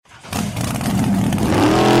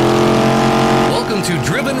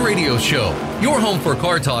Radio Show, your home for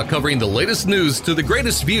car talk covering the latest news to the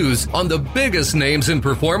greatest views on the biggest names in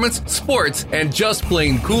performance, sports, and just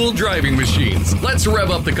plain cool driving machines. Let's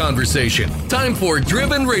rev up the conversation. Time for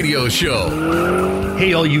Driven Radio Show.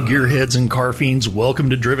 Hey, all you gearheads and car fiends, welcome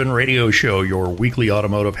to Driven Radio Show, your weekly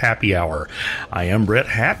automotive happy hour. I am Brett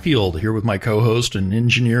Hatfield, here with my co-host and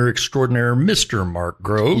engineer extraordinaire, Mr. Mark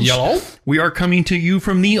Groves. Hello. We are coming to you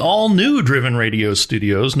from the all-new Driven Radio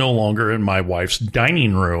studios, no longer in my wife's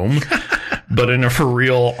dining room, but in a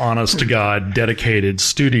for-real, honest-to-God, dedicated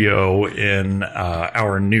studio in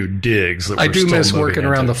our new digs. That I do miss working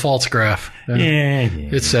around the false graph. Yeah.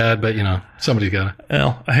 It's sad, but, somebody's got to.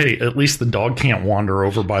 Well, hey, at least the dog can't wander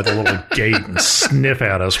over by the little gate and sniff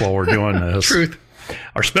at us while we're doing this. Truth.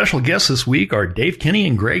 Our special guests this week are Dave Kinney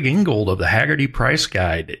and Greg Ingold of the Hagerty Price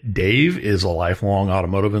Guide. Dave is a lifelong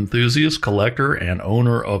automotive enthusiast, collector, and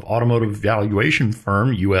owner of automotive valuation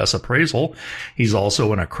firm U.S. Appraisal. He's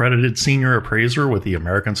also an accredited senior appraiser with the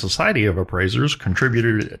American Society of Appraisers,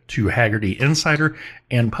 contributor to Hagerty Insider,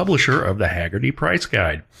 and publisher of the Hagerty Price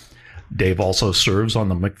Guide. Dave also serves on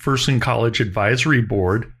the McPherson College Advisory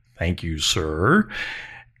Board. Thank you, sir.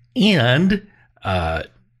 And,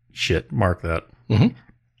 mark that.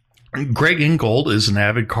 Mm-hmm. Greg Ingold is an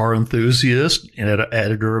avid car enthusiast and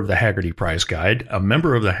editor of the Hagerty Price Guide, a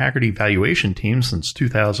member of the Hagerty Valuation Team since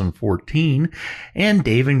 2014, and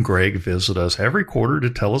Dave and Greg visit us every quarter to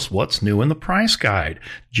tell us what's new in the Price Guide.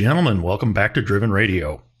 Gentlemen, welcome back to Driven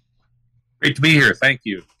Radio. Great to be here. Thank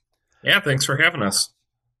you. Yeah, thanks for having us.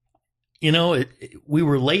 We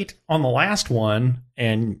were late on the last one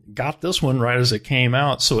and got this one right as it came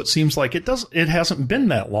out. So it seems like it hasn't been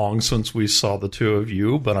that long since we saw the two of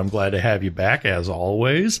you, but I'm glad to have you back as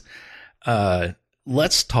always.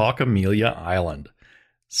 Let's talk Amelia Island.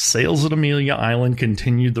 Sales at Amelia Island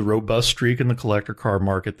continued the robust streak in the collector car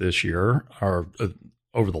market this year, or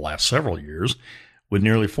over the last several years, with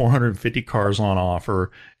nearly 450 cars on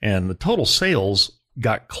offer, and the total sales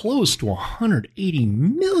got close to $180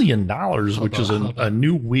 million, which is a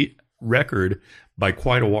new record by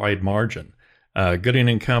quite a wide margin.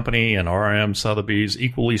 Gooding & Company and RM Sotheby's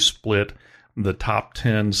equally split the top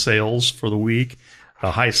 10 sales for the week.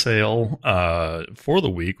 The high sale for the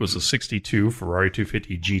week was a 62 Ferrari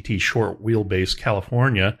 250 GT short wheelbase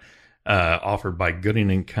California offered by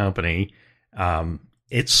Gooding & Company.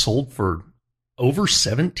 It sold for over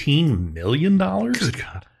 $17 million. Good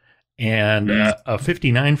God. And a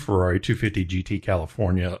 59 Ferrari 250 GT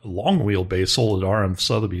California long wheelbase sold at RM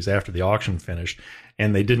Sotheby's after the auction finished,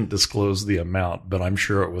 and they didn't disclose the amount, but I'm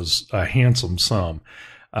sure it was a handsome sum.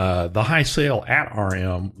 The high sale at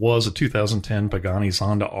RM was a 2010 Pagani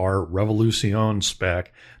Zonda R Revolution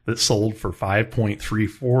spec that sold for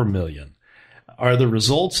 $5.34 million. Are the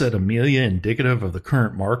results at Amelia indicative of the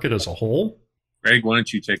current market as a whole? Greg, why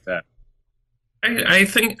don't you take that? I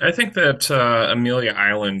think that Amelia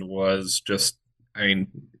Island was just,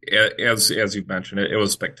 as you mentioned, it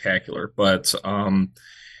was spectacular. But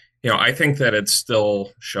I think that it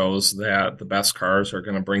still shows that the best cars are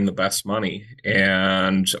going to bring the best money,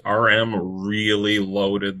 and RM really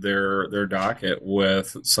loaded their docket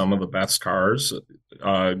with some of the best cars.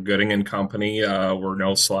 Gooding & Company were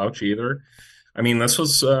no slouch either. I mean, this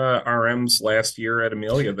was RM's last year at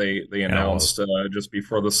Amelia. They announced just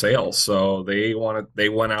before the sale, so they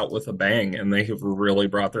went out with a bang, and they have really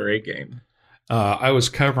brought their A game. I was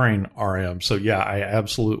covering RM, so yeah, I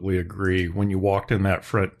absolutely agree. When you walked in that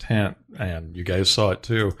front tent, and you guys saw it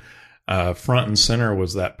too, front and center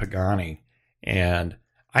was that Pagani, and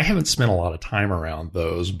I haven't spent a lot of time around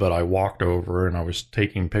those, but I walked over and I was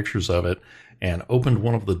taking pictures of it and opened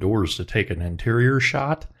one of the doors to take an interior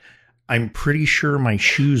shot. I'm pretty sure my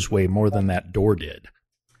shoes weigh more than that door did.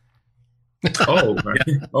 For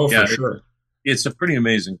sure. It's a pretty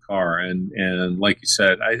amazing car, and like you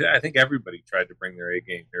said, I think everybody tried to bring their A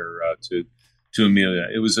game here to Amelia.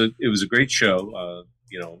 It was a great show.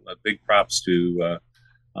 A big props to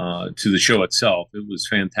the show itself. It was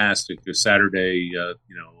fantastic. The Saturday,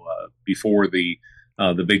 before the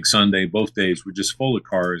big Sunday, both days were just full of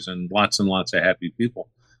cars and lots of happy people.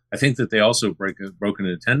 I think that they also broke an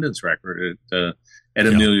attendance record at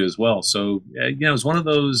Amelia as well. So, it was one of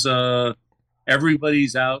those,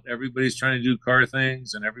 everybody's out, everybody's trying to do car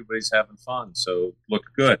things, and everybody's having fun. So, look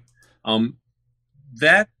good.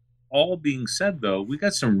 That all being said, though, we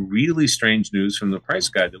got some really strange news from the price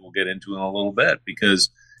guide that we'll get into in a little bit, because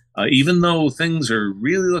even though things are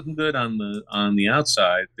really looking good on the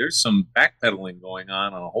outside, there's some backpedaling going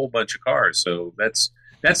on a whole bunch of cars. So that's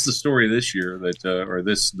the story this year, that or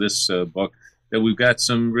this book that we've got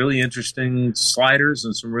some really interesting sliders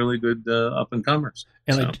and some really good up and comers.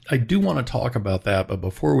 And so. I do want to talk about that, but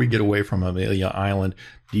before we get away from Amelia Island,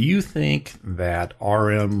 do you think that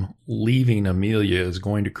RM leaving Amelia is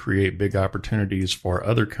going to create big opportunities for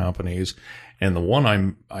other companies? And the one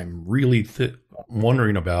I'm really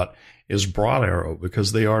wondering about is Broad Arrow,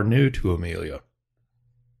 because they are new to Amelia.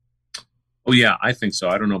 Oh yeah, I think so.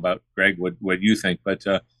 I don't know about Greg, what you think, but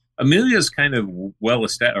Amelia is kind of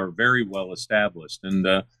very well established,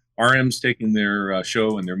 and RM's taking their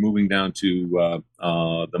show and they're moving down to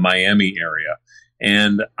the Miami area.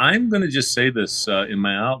 And I'm going to just say this in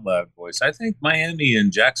my out loud voice. I think Miami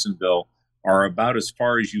and Jacksonville are about as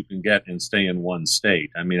far as you can get and stay in one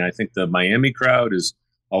state. I mean, I think the Miami crowd is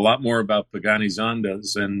a lot more about Pagani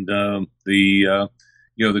Zondas, and the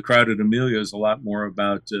crowd at Amelia is a lot more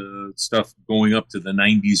about stuff going up to the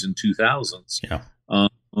 90s and 2000s. Yeah.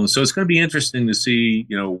 So it's going to be interesting to see,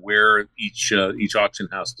 where each auction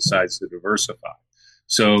house decides to diversify.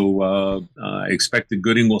 So I expect that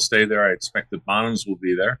Gooding will stay there. I expect that Bonhams will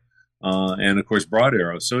be there, and of course Broad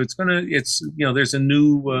Arrow. So there's a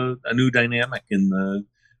new dynamic in the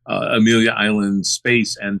Amelia Island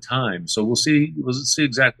space and time. So we'll see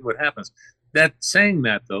exactly what happens. Saying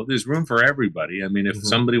that though, there's room for everybody. I mean, if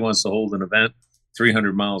somebody wants to hold an event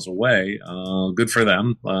 300 miles away, good for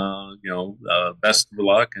them. Best of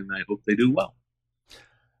luck, and I hope they do well.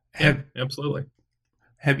 Absolutely.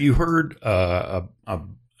 Have you heard, are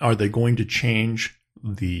they going to change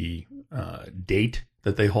the date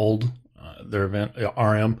that they hold their event,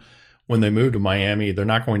 RM? When they move to Miami, they're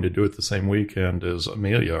not going to do it the same weekend as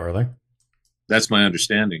Amelia, are they? That's my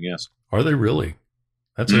understanding, yes. Are they really?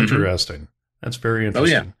 That's interesting. That's very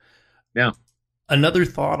interesting. Oh, yeah. Yeah. Another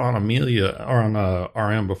thought on Amelia, or on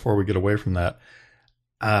RM before we get away from that.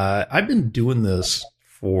 I've been doing this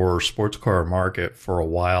for Sports Car Market for a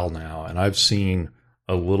while now, and I've seen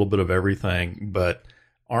a little bit of everything, but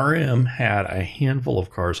RM had a handful of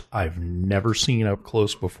cars I've never seen up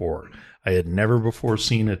close before. I had never before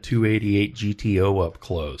seen a 288 GTO up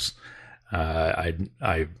close.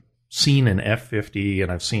 I've seen an F50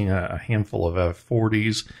 and I've seen a handful of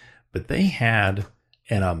F40s, but they had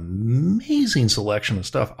an amazing selection of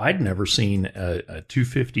stuff. I'd never seen a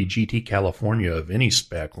 250 GT California of any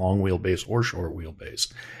spec, long wheelbase or short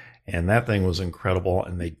wheelbase. And that thing was incredible.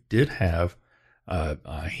 And they did have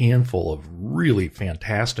a handful of really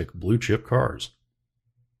fantastic blue chip cars.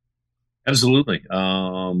 Absolutely.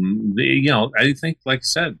 I think, like I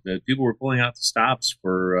said, that people were pulling out the stops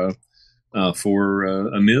for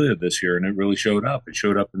Amelia this year, and it really showed up. It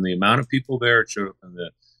showed up in the amount of people there. It showed up in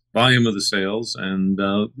the volume of the sales, and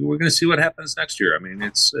we're going to see what happens next year. I mean,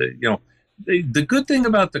 it's the good thing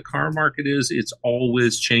about the car market is it's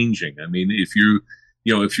always changing. I mean, if you're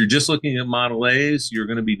just looking at Model A's, you're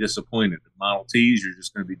going to be disappointed. At Model T's, you're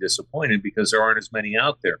just going to be disappointed because there aren't as many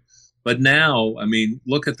out there. But now, I mean,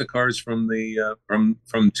 look at the cars from the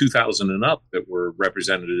from 2000 and up that were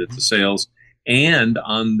represented at the sales and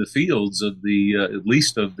on the fields of the at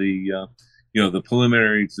least of the the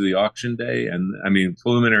preliminary to the auction day, and I mean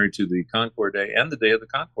preliminary to the Concours day and the day of the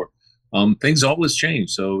Concours. Things always change,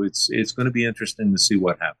 so it's going to be interesting to see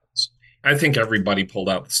what happens. I think everybody pulled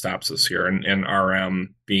out the stops this year, and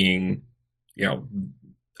RM being,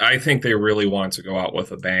 I think they really want to go out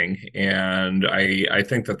with a bang, and I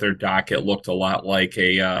think that their docket looked a lot like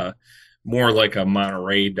more like a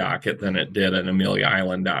Monterey docket than it did an Amelia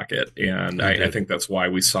Island docket, and I think that's why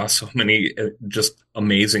we saw so many just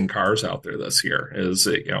amazing cars out there this year. Is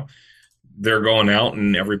they're going out,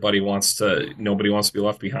 and nobody wants to be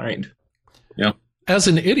left behind. Yeah. As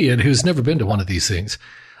an idiot who's never been to one of these things,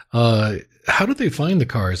 how do they find the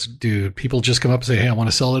cars? Do people just come up and say, hey, I want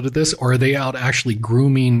to sell it at this? Or are they out actually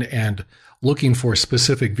grooming and looking for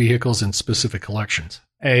specific vehicles and specific collections?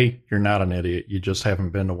 A, you're not an idiot. You just haven't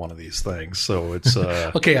been to one of these things. So it's...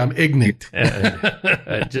 okay, I'm ignorant.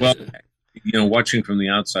 Well, watching from the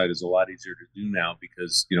outside is a lot easier to do now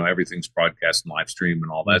because, everything's broadcast and live stream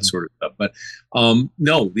and all that sort of stuff. But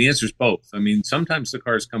no, the answer is both. I mean, sometimes the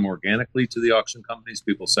cars come organically to the auction companies.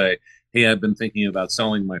 People say, hey, I've been thinking about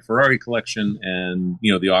selling my Ferrari collection. And,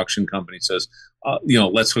 the auction company says,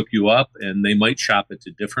 let's hook you up. And they might shop it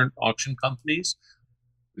to different auction companies.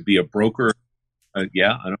 It'd be a broker, an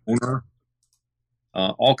owner,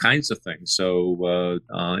 all kinds of things. So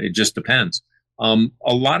it just depends. A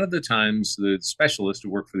lot of the times the specialists who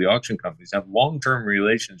work for the auction companies have long-term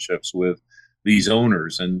relationships with these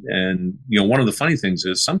owners. And one of the funny things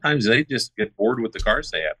is sometimes they just get bored with the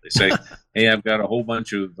cars they have. They say, hey, I've got a whole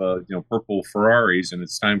bunch of, purple Ferraris and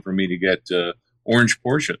it's time for me to get orange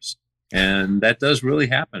Porsches. And that does really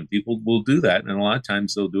happen. People will do that, and a lot of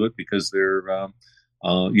times they'll do it because they're,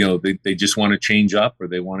 they just want to change up, or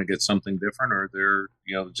they want to get something different, or they're,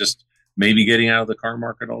 just maybe getting out of the car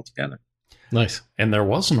market altogether. Nice. And there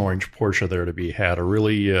was an orange Porsche there to be had, a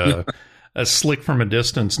really a slick from a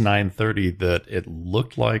distance 930 that it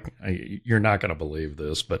looked like, you're not going to believe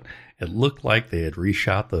this, but it looked like they had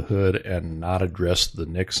reshot the hood and not addressed the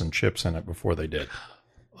nicks and chips in it before they did.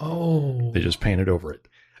 Oh. They just painted over it.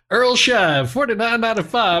 Earl Shive,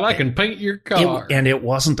 $49.95. I can paint your car. And it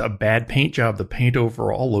wasn't a bad paint job. The paint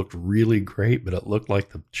overall looked really great, but it looked like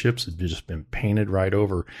the chips had just been painted right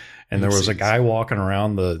over. And there was a guy walking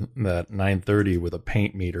around that 930 with a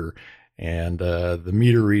paint meter, and the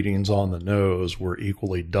meter readings on the nose were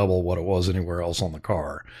equally double what it was anywhere else on the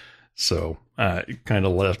car. So it kind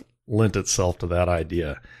of lent itself to that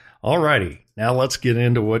idea. All righty. Now let's get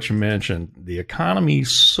into what you mentioned. The economy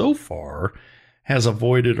so far has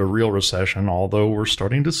avoided a real recession, although we're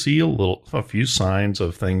starting to see a few signs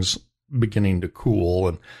of things beginning to cool,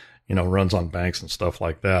 and runs on banks and stuff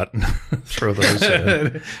like that. Throw those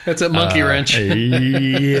in. That's a monkey wrench.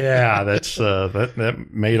 Yeah, that's that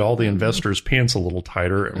made all the investors' pants a little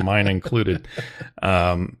tighter, mine included.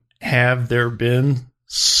 Have there been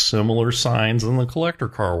similar signs in the collector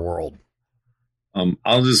car world?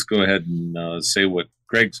 I'll just go ahead and say what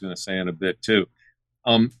Greg's going to say in a bit too.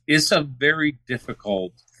 It's a very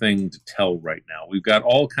difficult thing to tell right now. We've got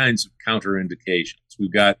all kinds of counter indications.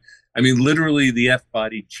 We've got, literally the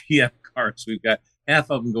F-body GF cars. We've got half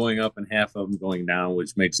of them going up and half of them going down,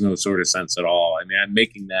 which makes no sort of sense at all. I'm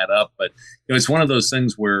making that up, but it's one of those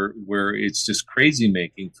things where it's just crazy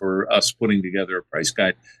making for us putting together a price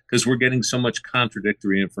guide, because we're getting so much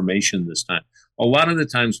contradictory information this time. A lot of the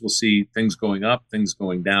times we'll see things going up, things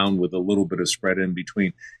going down with a little bit of spread in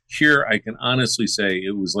between. Here, I can honestly say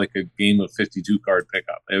it was like a game of 52 card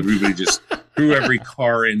pickup. Everybody just threw every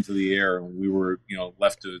car into the air, and we were,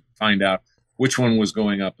 left to find out which one was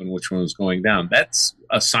going up and which one was going down. That's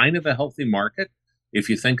a sign of a healthy market, if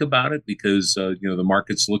you think about it, because, the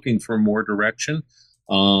market's looking for more direction.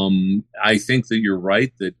 I think that you're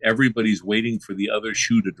right that everybody's waiting for the other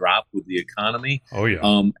shoe to drop with the economy. Oh,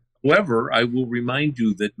 yeah. However, I will remind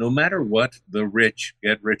you that no matter what, the rich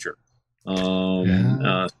get richer. So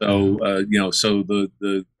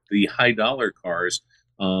the high dollar cars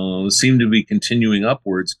seem to be continuing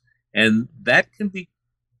upwards, and that can be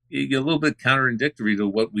a little bit counterintuitive to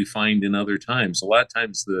what we find in other times. A lot of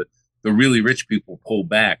times the really rich people pull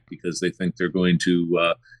back because they think they're going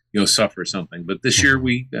to suffer something. But this year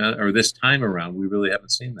or this time around, we really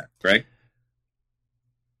haven't seen that. Greg?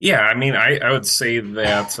 Yeah, I would say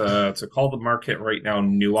that to call the market right now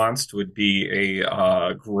nuanced would be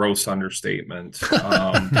a gross understatement.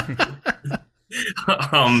 But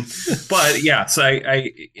yes,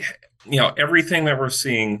 everything that we're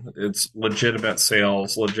seeing, it's legitimate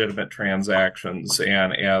sales, legitimate transactions,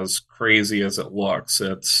 and as crazy as it looks,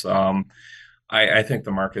 it's I think the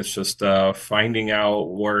market's just finding out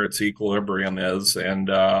where its equilibrium is, and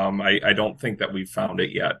I don't think that we've found it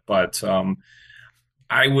yet, but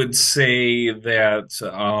I would say that,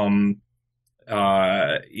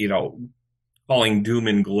 calling doom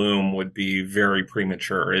and gloom would be very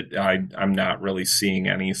premature. I'm not really seeing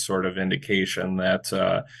any sort of indication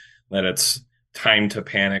that it's time to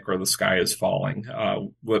panic or the sky is falling.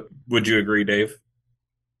 Would you agree, Dave?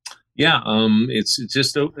 Yeah,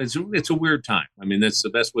 it's a weird time. That's the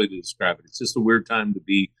best way to describe it. It's just a weird time to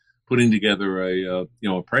be putting together a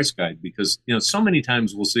price guide, because so many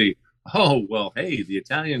times we'll see, oh, well, hey, the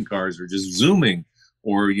Italian cars are just zooming,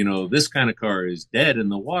 or, this kind of car is dead in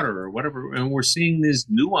the water or whatever. And we're seeing these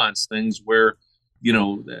nuanced things where,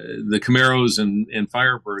 the Camaros and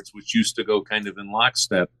Firebirds, which used to go kind of in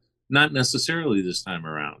lockstep, not necessarily this time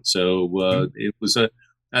around. So it was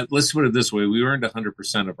let's put it this way. We earned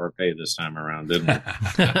 100% of our pay this time around, didn't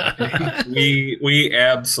we? we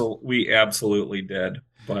absolutely did.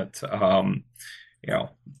 But,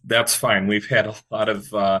 that's fine. We've had a lot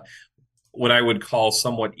of what I would call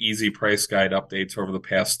somewhat easy price guide updates over the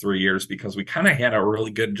past 3 years, because we kind of had a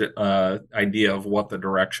really good idea of what the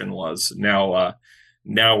direction was. Now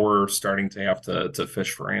we're starting to have to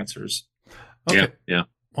fish for answers. Okay. Yeah.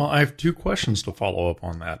 Well, I have two questions to follow up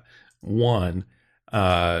on that. One,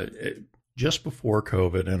 just before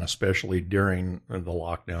COVID, and especially during the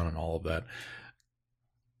lockdown and all of that,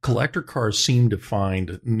 collector cars seem to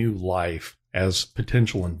find new life as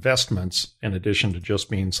potential investments, in addition to just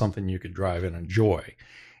being something you could drive and enjoy.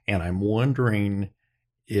 And I'm wondering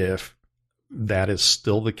if that is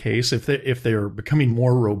still the case, if they're becoming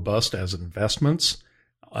more robust as investments.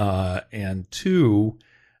 And two,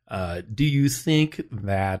 do you think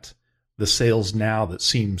that the sales now that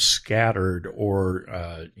seem scattered,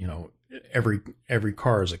 or every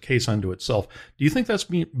car is a case unto itself. Do you think that's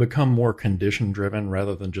become more condition driven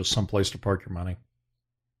rather than just some place to park your money?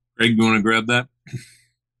 Greg, you want to grab that?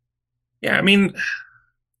 Yeah, I mean,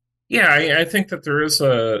 yeah, I think that there is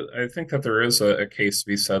a case to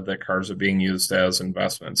be said that cars are being used as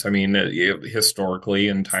investments. I mean, historically,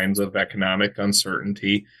 in times of economic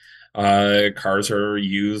uncertainty, cars are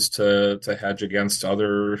used to hedge against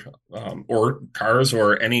other or cars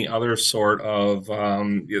or any other sort of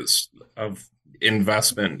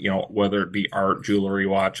investment. Whether it be art, jewelry,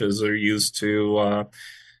 watches, are used to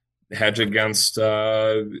hedge against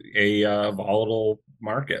a volatile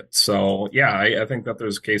market. So yeah, I think that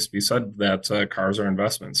there's a case to be said that cars are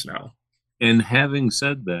investments now. And having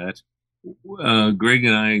said that, Greg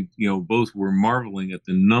and I, both were marveling at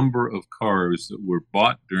the number of cars that were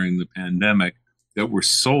bought during the pandemic that were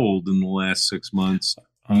sold in the last 6 months.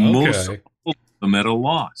 Okay. Most of them at a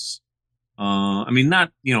loss. I mean,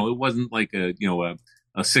 not, it wasn't like a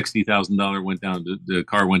 $60,000 went down to the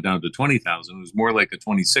car went down to 20,000. It was more like a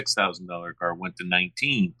 $26,000 car went to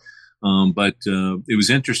 19. But it was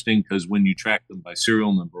interesting because when you track them by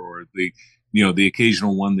serial number, or the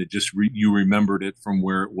occasional one that just you remembered it from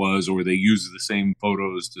where it was, or they used the same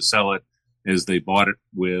photos to sell it as they bought it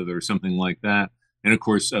with, or something like that. And of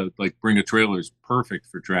course, like Bring a Trailer is perfect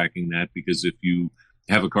for tracking that, because if you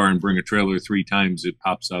have a car and bring a trailer 3 times, it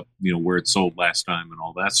pops up, where it sold last time and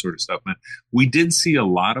all that sort of stuff. Man, we did see a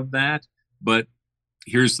lot of that, but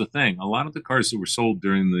here's the thing. A lot of the cars that were sold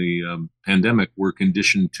during the pandemic were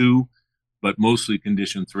condition 2, but mostly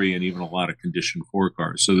condition 3, and even a lot of condition 4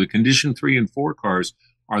 cars. So the condition 3 and 4 cars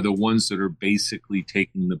are the ones that are basically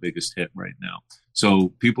taking the biggest hit right now.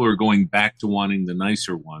 So people are going back to wanting the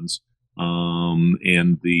nicer ones.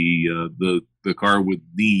 And the car with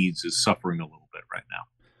needs is suffering a little bit right now.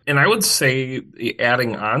 And I would say,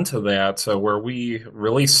 adding on to that, where we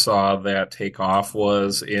really saw that take off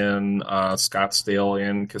was in Scottsdale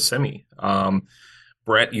and Kissimmee.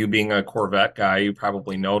 Brett, you being a Corvette guy, you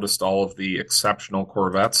probably noticed all of the exceptional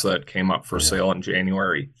Corvettes that came up for sale in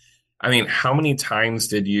January. I mean, how many times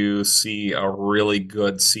did you see a really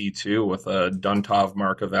good C2 with a Duntov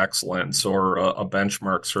Mark of Excellence or a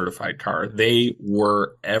Benchmark certified car? They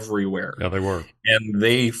were everywhere. Yeah, they were. And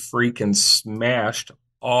they freaking smashed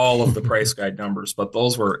all of the price guide numbers, but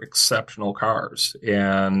those were exceptional cars.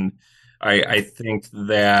 And I think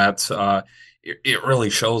that it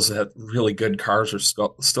really shows that really good cars are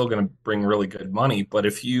still going to bring really good money. But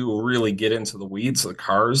if you really get into the weeds, the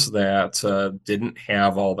cars that didn't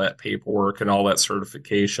have all that paperwork and all that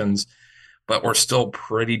certifications, but were still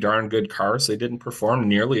pretty darn good cars, they didn't perform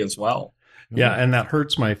nearly as well. Yeah, and that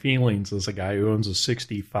hurts my feelings as a guy who owns a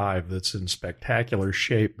 65 that's in spectacular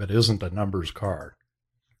shape but isn't a numbers car.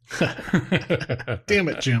 Damn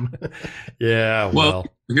it, Jim. Yeah, well,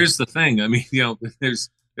 here's the thing. I mean,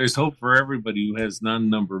 there's hope for everybody who has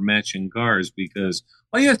non-number matching cars, because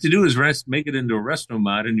all you have to do is make it into a resto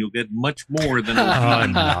mod, and you'll get much more than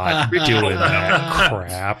I'm not doing that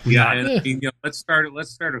crap. Yeah, and I mean, let's start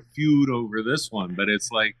a feud over this one. But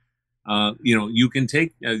it's like, you can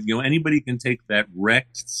take, anybody can take that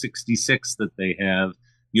wrecked 66 that they have,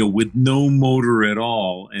 with no motor at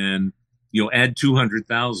all, and add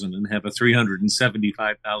 200,000 and have a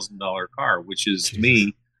 $375,000 car, which is to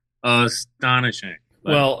me astonishing.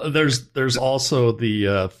 But, well, there's also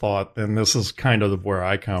the thought, and this is kind of where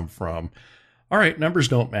I come from. All right, numbers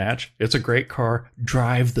don't match. It's a great car.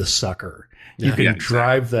 Drive the sucker. You can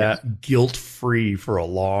drive that guilt-free for a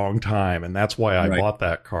long time, and that's why I bought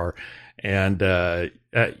that car. And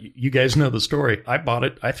you guys know the story. I bought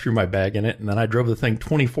it. I threw my bag in it, and then I drove the thing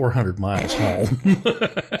 2,400 miles home.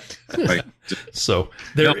 Right. So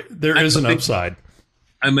there is an upside.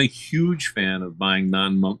 I'm a huge fan of buying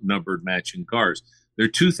non-numbered matching cars. There are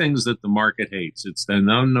 2 things that the market hates. It's the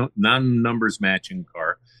non-numbers matching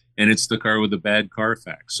car, and it's the car with a bad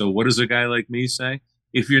Carfax. So what does a guy like me say?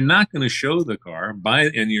 If you're not going to show the car,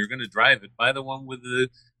 and you're going to drive it, buy the one with the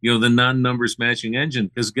non-numbers matching engine.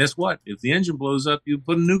 Because guess what? If the engine blows up, you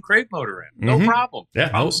put a new crate motor in. No problem. Yeah.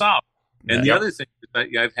 Problem solved. And the other thing is that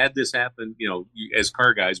I've had this happen, as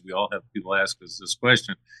car guys, we all have people ask us this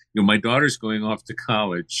question. My daughter's going off to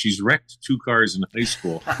college. She's wrecked 2 cars in high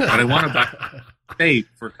school, but I want to buy tape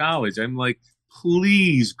for college. I'm like,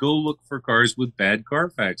 please go look for cars with bad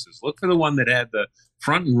Carfaxes. Look for the one that had the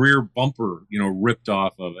front and rear bumper, ripped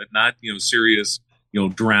off of it, not, serious,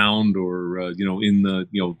 drowned or, in the,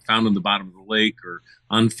 found in the bottom of the lake or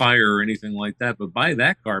on fire or anything like that. But buy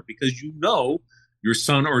that car because your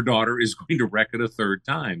son or daughter is going to wreck it a 3rd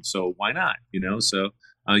time. So why not? So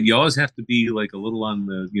You always have to be like a little on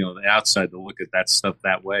the the outside to look at that stuff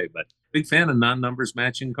that way. But big fan of non-numbers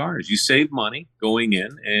matching cars. You save money going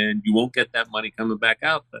in, and you won't get that money coming back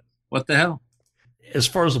out. But what the hell? As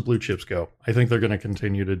far as the blue chips go, I think they're going to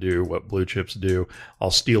continue to do what blue chips do.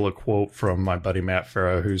 I'll steal a quote from my buddy Matt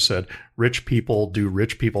Farah, who said, "Rich people do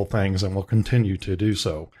rich people things and will continue to do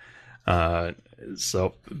so."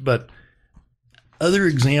 But other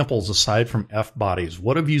examples aside from F bodies,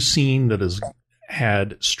 what have you seen that has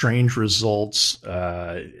had strange results,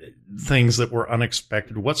 things that were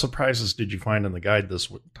unexpected? What surprises did you find in the guide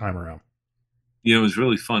this time around? It was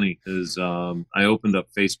really funny because I opened up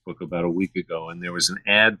Facebook about a week ago, and there was an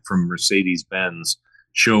ad from Mercedes-Benz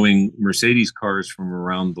showing Mercedes cars from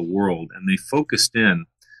around the world, and they focused in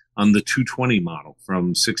on the 220 model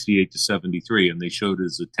from 68 to 73, and they showed it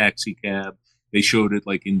as a taxi cab. They showed it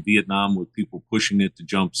like in Vietnam with people pushing it to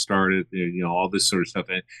jump start it, all this sort of stuff.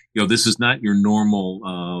 And, this is not your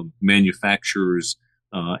normal manufacturer's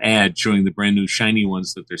ad showing the brand new shiny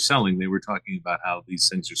ones that they're selling. They were talking about how these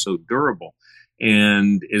things are so durable.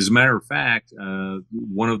 And as a matter of fact,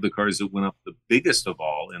 one of the cars that went up the biggest of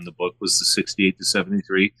all in the book was the 68 to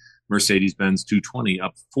 73 Mercedes-Benz 220,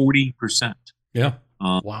 up 40%. Yeah.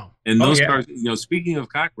 Wow. And those cars, speaking of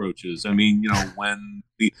cockroaches, I mean,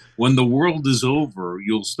 when the world is over,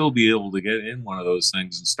 you'll still be able to get in one of those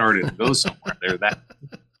things and start it and go somewhere. They're that.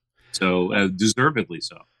 So deservedly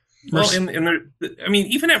so. Well, and I mean,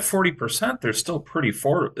 even at 40%, they're still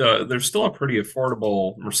there's still a pretty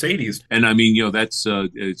affordable Mercedes. And I mean, that's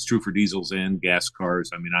it's true for diesels and gas cars.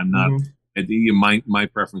 I mean, I'm not. My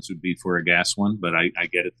preference would be for a gas one, but I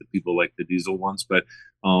get it that people like the diesel ones. But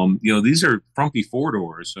these are frumpy four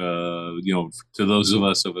doors. To those of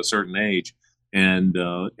us of a certain age, and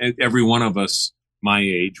every one of us my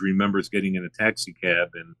age remembers getting in a taxi cab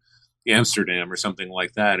in Amsterdam or something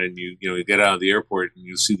like that, and you get out of the airport and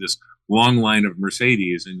you see this long line of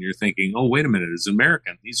Mercedes, and you're thinking, oh, wait a minute, it's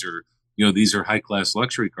American. These are high class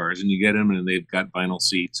luxury cars, and you get them and they've got vinyl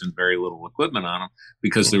seats and very little equipment on them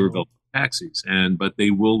because they were built for taxis, but they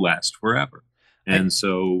will last forever. And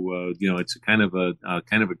so it's a kind of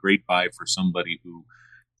a great buy for somebody who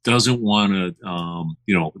doesn't want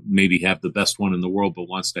to maybe have the best one in the world, but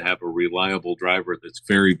wants to have a reliable driver that's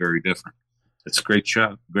very, very different. It's a great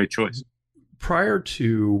choice. Prior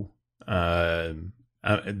to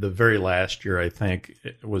the very last year, I think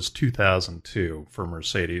it was 2002 for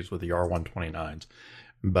Mercedes with the R129s,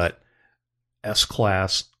 but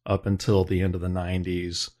S-Class up until the end of the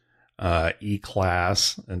 90s,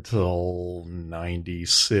 E-Class until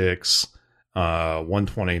 96,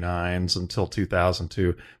 129s until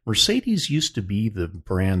 2002. Mercedes used to be the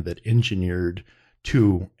brand that engineered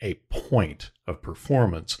to a point of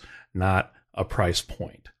performance, not a price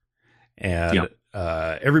point. And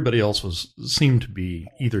everybody else seemed to be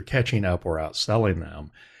either catching up or outselling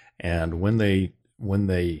them. And when they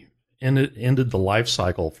ended the life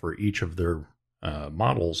cycle for each of their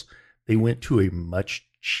models, they went to a much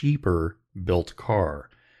cheaper built car.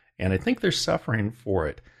 And I think they're suffering for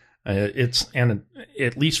it. And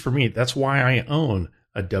at least for me, that's why I own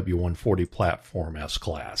a W140 platform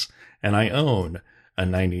S-Class, and I own a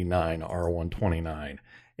 99 R129.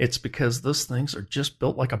 It's because those things are just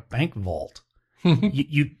built like a bank vault.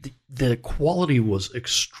 The quality was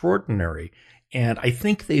extraordinary, and I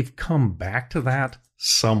think they've come back to that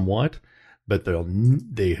somewhat, but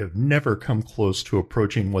they have never come close to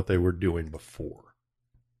approaching what they were doing before.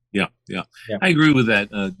 Yeah. I agree with that.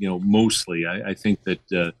 Mostly, I think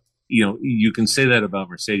that you can say that about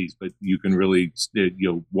Mercedes, but you can really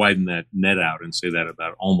widen that net out and say that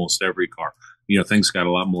about almost every car. Things got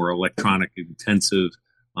a lot more electronic intensive.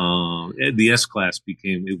 The S-Class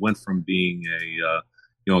went from being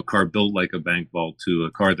a car built like a bank vault to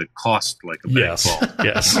a car that cost like a bank vault.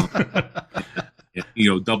 Yes.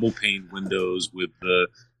 Double pane windows with the,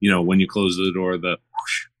 when you close the door, the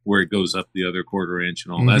whoosh, where it goes up the other quarter inch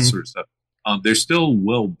and all that sort of stuff. They're still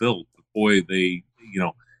well built. Boy, they,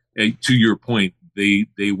 to your point,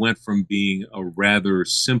 they went from being a rather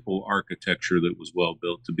simple architecture that was well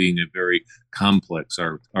built to being a very complex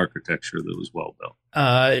architecture that was well built.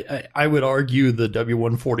 I would argue the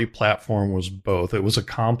W140 platform was both. It was a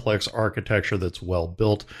complex architecture that's well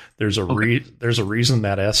built. There's a reason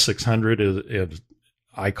that S600 is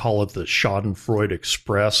I call it the Schadenfreude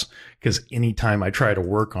Express, because anytime I try to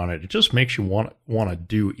work on it, it just makes you want to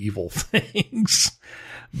do evil things.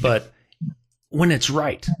 But when it's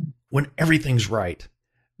right, when everything's right,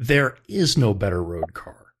 there is no better road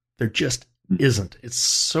car. There just isn't. It's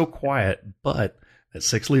so quiet, but that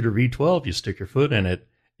 6-liter V12, you stick your foot in it,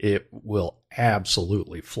 it will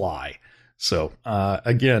absolutely fly. So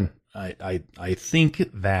again, I think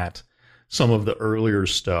that some of the earlier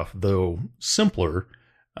stuff, though simpler,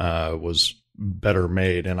 was better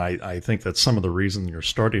made. And I think that's some of the reason you're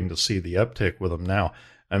starting to see the uptick with them now.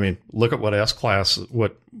 I mean, look at what S-Class,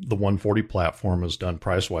 what the 140 platform has done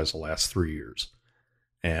price-wise the last 3 years.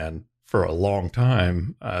 And for a long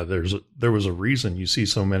time, there was a reason you see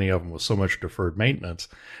so many of them with so much deferred maintenance.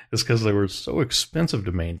 It's because they were so expensive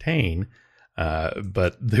to maintain,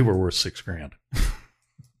 but they were worth $6,000.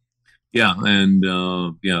 Yeah, and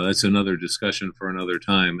that's another discussion for another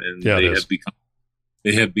time. And they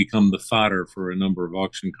have become the fodder for a number of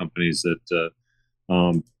auction companies that,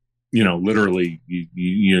 literally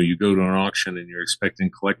you go to an auction and you're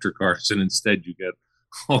expecting collector cars, and instead you get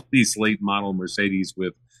all these late model Mercedes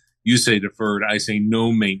with, you say deferred, I say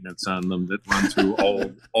no maintenance on them, that run through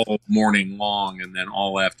all morning long and then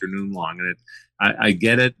all afternoon long. And I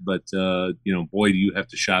get it, but boy, do you have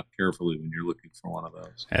to shop carefully when you're looking for one of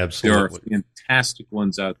those. Absolutely. There are fantastic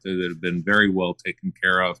ones out there that have been very well taken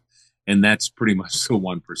care of, and that's pretty much the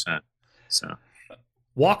 1%. So,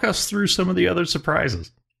 walk us through some of the other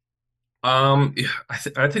surprises. I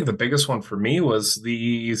think the biggest one for me was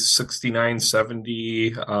the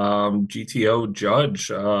 6970 GTO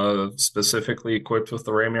Judge, specifically equipped with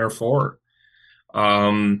the Ram Air 4.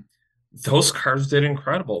 Those cars did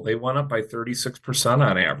incredible. They went up by 36%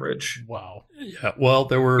 on average. Wow. Yeah. Well,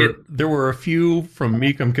 there were a few from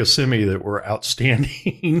Meekum Kissimmee that were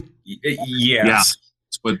outstanding. Yes. Yeah.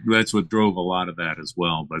 That's what drove a lot of that as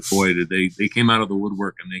well. But boy, did they came out of the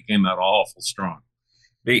woodwork, and they came out awful strong.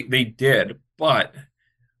 They did, but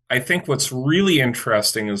I think what's really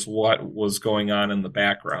interesting is what was going on in the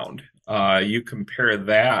background. You compare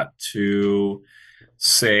that to,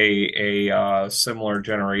 say, a similar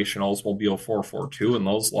generation Oldsmobile 442, and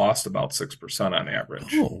those lost about 6% on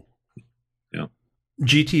average. Oh. Yeah.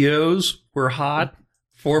 GTOs were hot.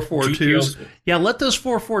 442s. Yeah, let those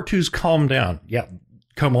 442s calm down. Yeah,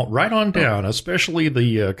 come on, right on down, especially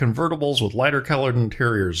the convertibles with lighter colored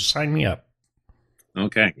interiors. Sign me up.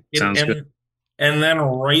 Okay, sounds good. And then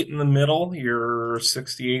right in the middle, your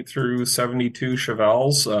 68 through 72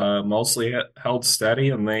 Chevelles mostly held steady,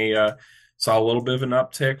 and they saw a little bit of an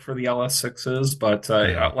uptick for the LS6s. But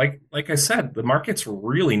like I said, the market's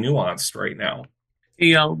really nuanced right now.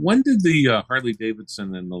 Hey, when did the Harley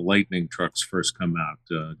Davidson and the Lightning trucks first come out?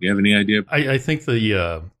 Do you have any idea? I think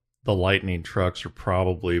the Lightning trucks are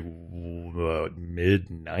probably mid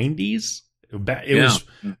 90s.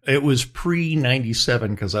 It was pre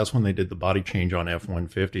 97 because that's when they did the body change on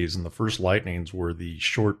F-150s, and the first Lightnings were the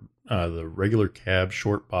the regular cab,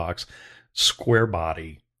 short box, square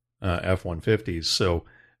body F-150s. So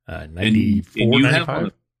 94,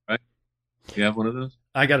 95. Right? You have one of those?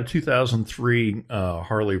 I got a 2003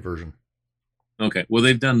 Harley version. Okay, well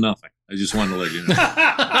they've done nothing. I just wanted to let you know.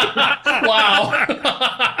 Wow.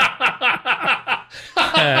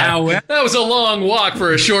 That was a long walk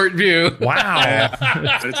for a short view. Wow.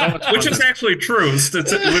 Which is actually true.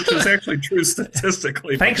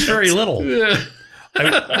 Statistically. Thanks very little.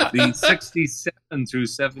 The 67 through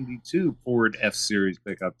 72 Ford F-Series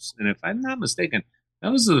pickups, and if I'm not mistaken,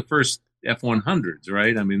 that was the first F-100s,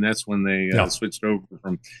 right? I mean, that's when they switched over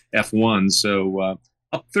from F1. So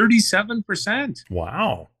up 37%.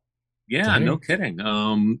 Wow. Yeah, Dang. no kidding.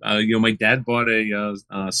 My dad bought a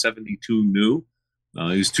 72 new.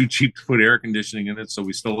 It was too cheap to put air conditioning in it, so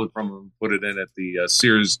we stole it from him and put it in at the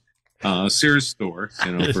Sears store.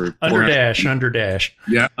 For Underdash.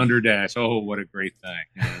 Yeah, Underdash. Oh, what a great thing!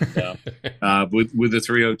 And, with the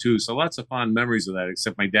 302, so lots of fond memories of that.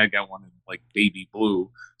 Except my dad got one in like baby blue,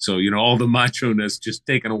 so all the macho-ness just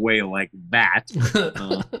taken away like that.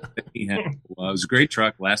 It was a great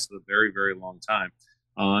truck, lasted a very, very long time.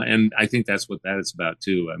 And I think that's what that is about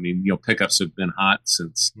too. I mean, pickups have been hot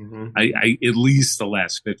since I at least the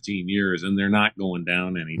last 15 years, and they're not going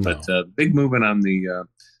down any. No. But big movement on the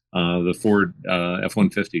Ford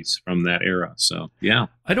F-150s from that era. So yeah,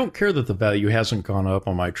 I don't care that the value hasn't gone up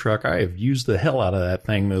on my truck. I have used the hell out of that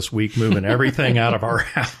thing this week, moving everything out of our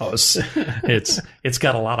house. It's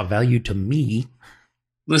got a lot of value to me.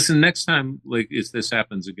 Listen, next time, if this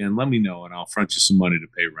happens again, let me know, and I'll front you some money to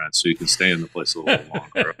pay rent so you can stay in the place a little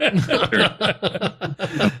longer.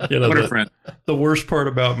 What a friend. The worst part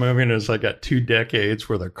about moving is I got 2 decades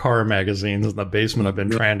worth of car magazines in the basement I've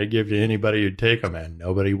been trying to give to anybody who'd take them, and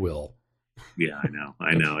nobody will. Yeah,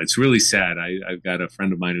 I know. It's really sad. I've got a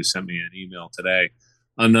friend of mine who sent me an email today.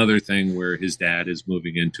 Another thing where his dad is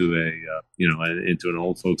moving into into an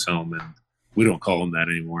old folks home, and We don't call them that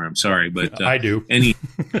anymore. I'm sorry, but I do.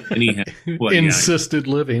 Well, insisted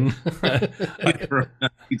living.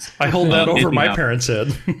 I hold that over my parents'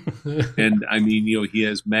 head. And I mean, he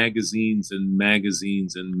has magazines and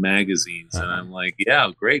magazines and magazines, and I'm like, yeah,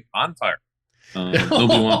 great, bonfire.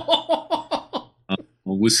 Nobody wants,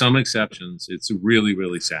 with some exceptions. It's really,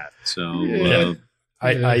 really sad. So.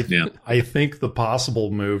 I think the possible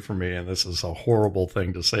move for me, and this is a horrible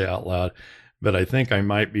thing to say out loud, but I think I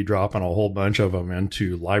might be dropping a whole bunch of them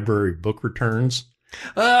into library book returns.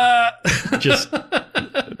 Just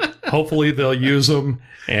hopefully they'll use them,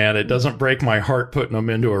 and it doesn't break my heart putting them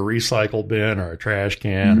into a recycle bin or a trash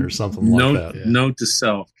can or something like that. Yeah. Note to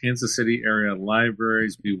self: Kansas City area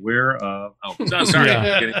libraries, beware of. Oh, sorry.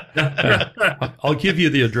 Yeah. I'll give you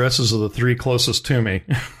the addresses of the 3 closest to me.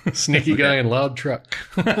 Sneaky guy in loud truck.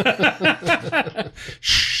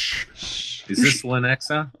 Shh. Is this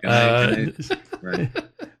Lenexa? Right.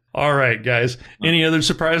 All right, guys. Any other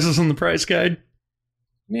surprises in the price guide?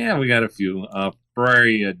 Yeah, we got a few.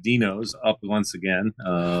 Ferrari Dinos up once again.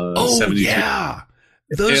 72. Yeah.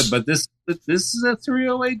 But this is a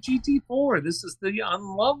 308 GT4. This is the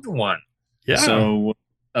unloved one. Yeah. So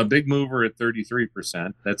a big mover at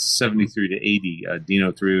 33%. That's 73 to 80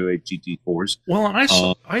 Dino 308 GT4s. Well,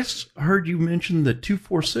 I heard you mention that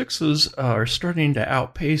 246s are starting to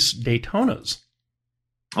outpace Daytonas.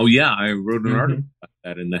 Oh yeah, I wrote an article about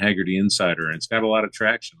that in the Hagerty Insider, and it's got a lot of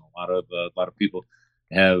traction. A lot of people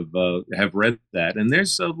have read that, and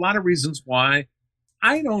there's a lot of reasons why.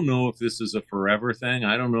 I don't know if this is a forever thing.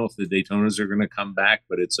 I don't know if the Daytonas are going to come back,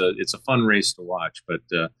 but it's a fun race to watch. But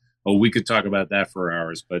we could talk about that for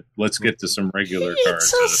hours. But let's get to some regular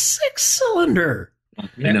cars. It's a 6-cylinder.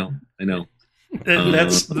 I know.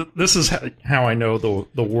 This is how I know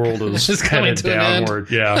the world is headed downward.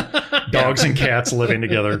 Yeah, dogs and cats living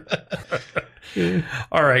together.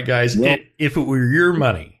 All right, guys. Well, if it were your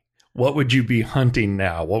money, what would you be hunting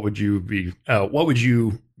now? What would you be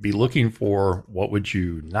looking for? What would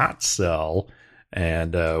you not sell?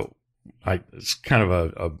 And it's kind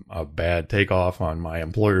of a bad takeoff on my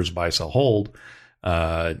employer's buy, sell, hold.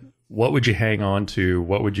 What would you hang on to?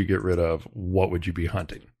 What would you get rid of? What would you be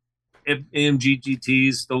hunting? If AMG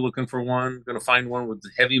GTs, still looking for one. Going to find one with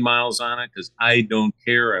heavy miles on it because I don't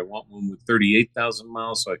care. I want one with 38,000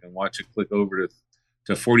 miles so I can watch it click over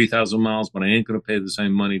to 40,000 miles, but I ain't going to pay the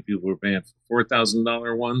same money people are paying for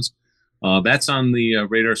 $4,000 ones. That's on the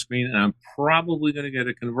radar screen, and I'm probably going to get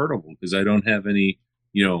a convertible because I don't have any,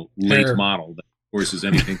 late model. That, of course, is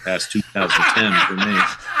anything past 2010 for me.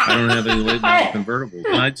 I don't have any late model convertibles.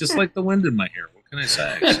 And I just like the wind in my hair. What can I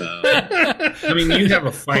say? So, I mean, you have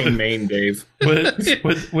a fine mane, Dave.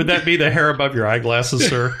 Would that be the hair above your eyeglasses,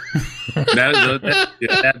 sir? That'd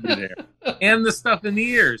be there. And the stuff in the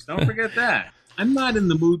ears. Don't forget that. I'm not in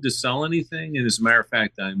the mood to sell anything. And as a matter of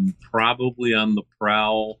fact, I'm probably on the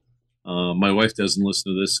prowl. My wife doesn't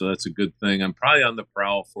listen to this, so that's a good thing. I'm probably on the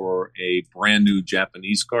prowl for a brand new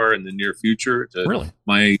Japanese car in the near future. Really?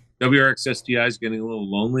 My WRX STI is getting a little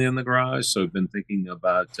lonely in the garage, so I've been thinking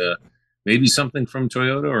about maybe something from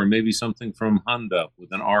Toyota or maybe something from Honda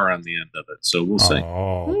with an R on the end of it. So we'll see.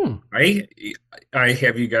 Oh. I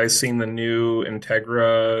have you guys seen the new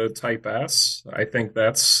Integra Type S? I think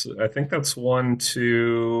that's one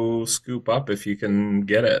to scoop up if you can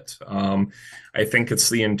get it. I think it's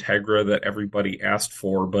the Integra that everybody asked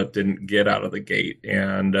for but didn't get out of the gate,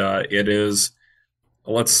 and it is.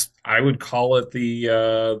 I would call it the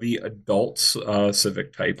adult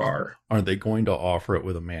Civic Type R. Are they going to offer it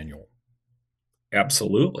with a manual?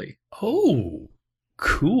 Absolutely. Oh,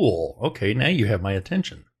 cool. Okay, now you have my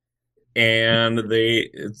attention. And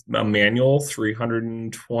it's a manual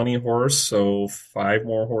 320 horse, so 5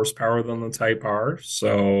 more horsepower than the Type R.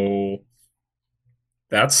 So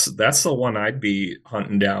that's the one I'd be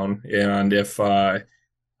hunting down. And if I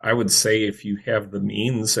would say if you have the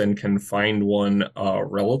means and can find one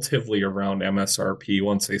relatively around MSRP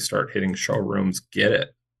once they start hitting showrooms, get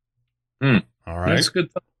it. All right. That's good.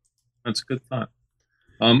 That's a good thought.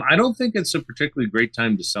 I don't think it's a particularly great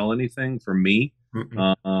time to sell anything for me.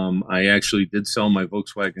 I actually did sell my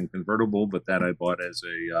Volkswagen convertible, but that I bought as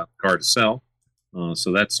a car to sell.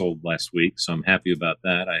 So that sold last week. So I'm happy about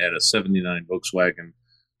that. I had a 79 Volkswagen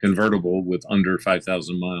convertible with under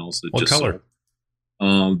 5,000 miles. What color?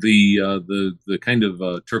 Sold. The kind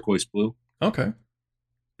of turquoise blue. Okay.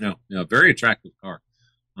 Yeah, very attractive car.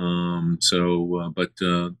 That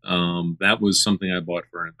was something I bought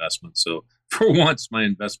for an investment. So for once, my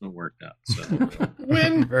investment worked out. So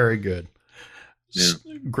win. Very good. Yeah.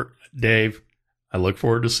 Dave, I look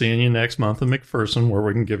forward to seeing you next month in McPherson, where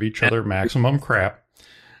we can give each other maximum crap.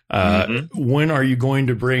 When are you going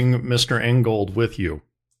to bring Mr. Ingold with you?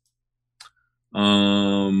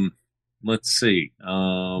 Let's see.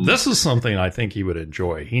 This is something I think he would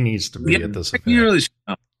enjoy. He needs to be at this event. You really should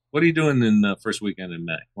come. What are you doing in the first weekend in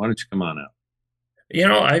May? Why don't you come on out?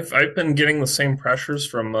 I've been getting the same pressures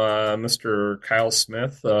from Mr. Kyle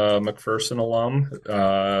Smith, McPherson alum.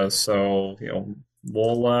 So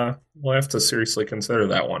we'll have to seriously consider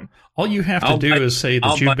that one. All you have to do is say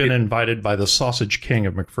that you've been invited by the Sausage King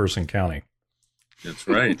of McPherson County. That's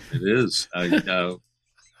right. It is.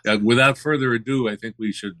 Without further ado, I think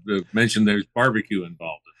we should mention there's barbecue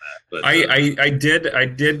involved in that. But I did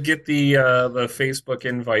get the Facebook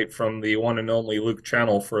invite from the one and only Luke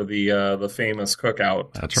Channel for the famous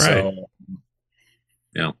cookout. That's right.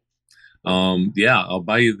 So, I'll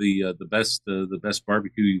buy you the best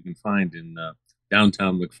barbecue you can find in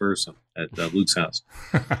downtown McPherson at Luke's house.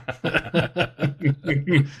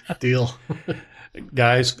 Deal.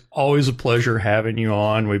 Guys, always a pleasure having you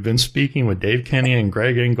on. We've been speaking with Dave Kinney and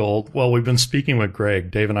Greg Ingold. Well, we've been speaking with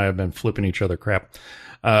Greg. Dave and I have been flipping each other crap.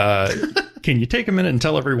 Can you take a minute and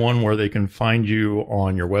tell everyone where they can find you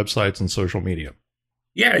on your websites and social media?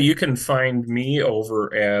 Yeah, you can find me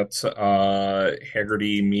over at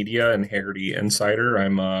Hagerty Media and Hagerty Insider.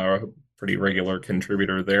 I'm a pretty regular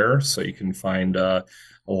contributor there, so you can find a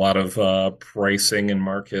lot of pricing and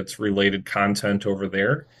markets related content over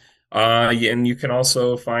there. And you can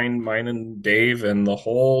also find mine and Dave and the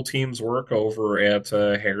whole team's work over at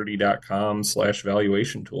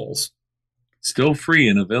Hagerty.com/valuation tools. Still free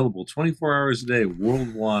and available 24 hours a day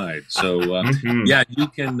worldwide. So, you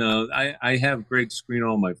can. I have Greg screen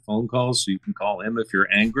all my phone calls, so you can call him if you're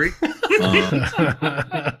angry. I'm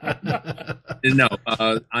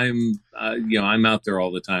out there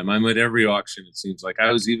all the time. I'm at every auction, it seems like.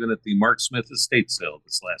 I was even at the Mark Smith estate sale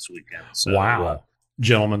this last weekend. So, wow.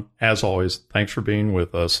 Gentlemen, as always, thanks for being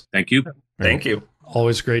with us. Thank you. Thank you.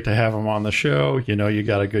 Always great to have him on the show. You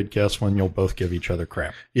got a good guest when you'll both give each other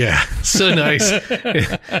crap. Yeah, so nice.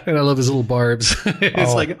 And I love his little barbs.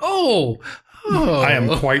 It's I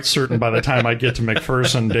am quite certain by the time I get to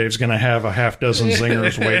McPherson, Dave's going to have a half dozen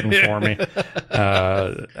zingers waiting for me.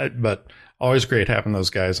 But always great having those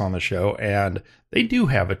guys on the show. And they do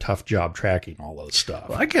have a tough job tracking all those stuff.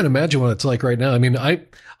 Well, I can't imagine what it's like right now. I mean, I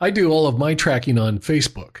do all of my tracking on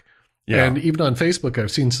Facebook. Yeah. And even on Facebook,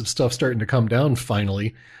 I've seen some stuff starting to come down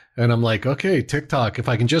finally. And I'm like, okay, TikTok, if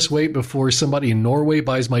I can just wait before somebody in Norway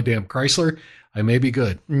buys my damn Chrysler, I may be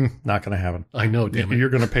good. Not going to happen. I know, damn it. You're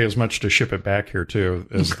going to pay as much to ship it back here, too,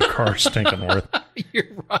 as the car's stinking worth.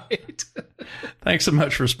 You're right. Thanks so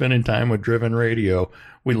much for spending time with Driven Radio.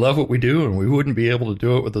 We love what we do, and we wouldn't be able to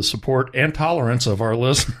do it with the support and tolerance of our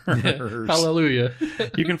listeners. Hallelujah.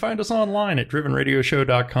 You can find us online at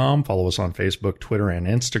drivenradioshow.com. Follow us on Facebook, Twitter, and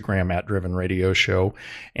Instagram at Driven Radio Show,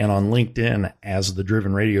 and on LinkedIn as the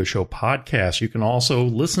Driven Radio Show podcast. You can also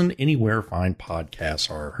listen anywhere fine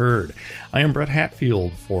podcasts are heard. I am Brett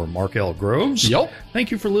Hatfield for Mark L. Groves. Yep.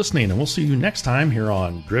 Thank you for listening, and we'll see you next time here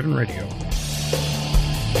on Driven Radio.